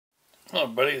Hello,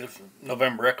 buddy. This is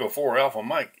November Echo 4 Alpha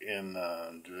Mike, and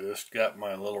just got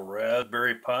my little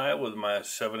Raspberry Pi with my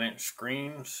 7-inch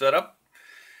screen set up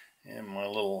and my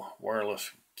little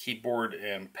wireless keyboard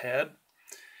and pad.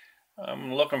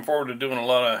 I'm looking forward to doing a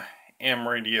lot of AM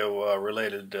radio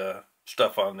related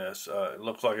stuff on this. It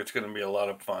looks like it's going to be a lot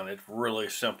of fun. It's really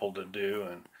simple to do,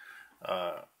 and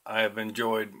I have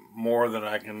enjoyed more than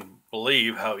I can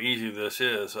believe how easy this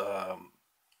is.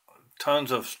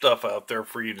 Tons of stuff out there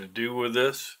for you to do with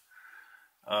this,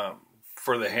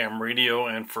 for the ham radio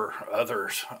and for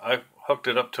others. I hooked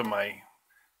it up to my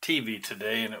TV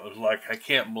today, and it was like, I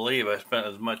can't believe I spent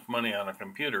as much money on a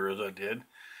computer as I did.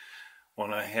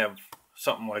 When I have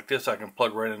something like this, I can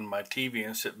plug right into my TV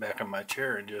and sit back in my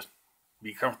chair and just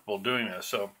be comfortable doing this.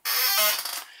 So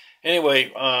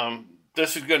anyway,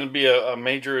 this is going to be a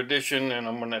major addition, and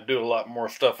I'm going to do a lot more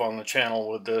stuff on the channel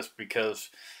with this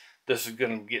because this is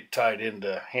going to get tied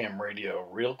into ham radio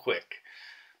real quick.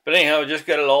 But anyhow, I just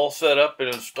got it all set up and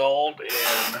installed,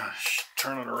 and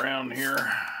turn it around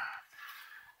here.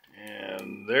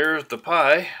 And there's the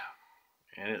Pi,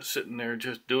 and it's sitting there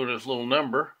just doing its little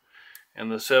number,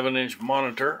 and the 7-inch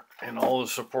monitor and all the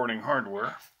supporting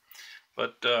hardware.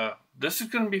 But this is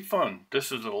going to be fun.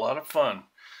 This is a lot of fun,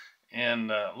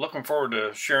 and looking forward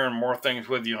to sharing more things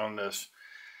with you on this.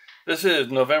 This is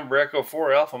November Echo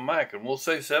 4 Alpha Mike, and we'll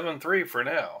say 7-3 for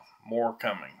now. More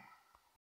coming.